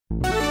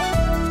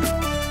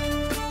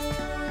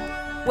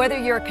Whether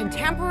you're a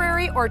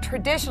contemporary or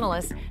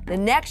traditionalist, the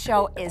next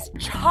show is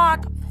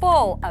chock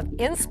full of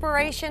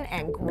inspiration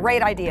and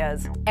great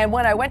ideas. And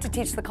when I went to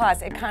teach the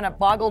class, it kind of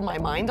boggled my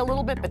mind a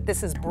little bit, but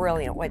this is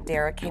brilliant what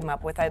Derek came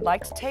up with. I'd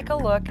like to take a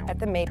look at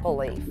the maple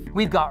leaf.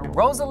 We've got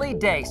Rosalie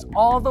Dace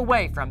all the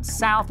way from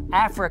South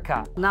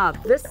Africa. Now,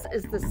 this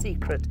is the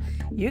secret.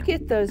 You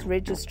get those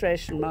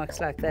registration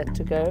marks like that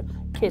to go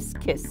kiss,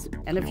 kiss.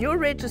 And if your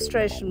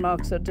registration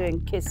marks are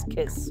doing kiss,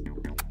 kiss,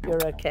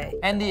 you're okay.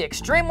 And the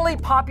extremely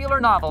popular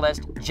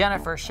novelist,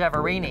 Jennifer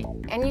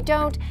Chiaverini. And you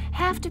don't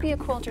have to be a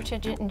quilter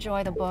to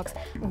enjoy the books,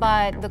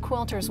 but the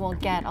quilters will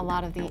get a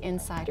lot of the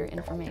insider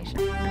information.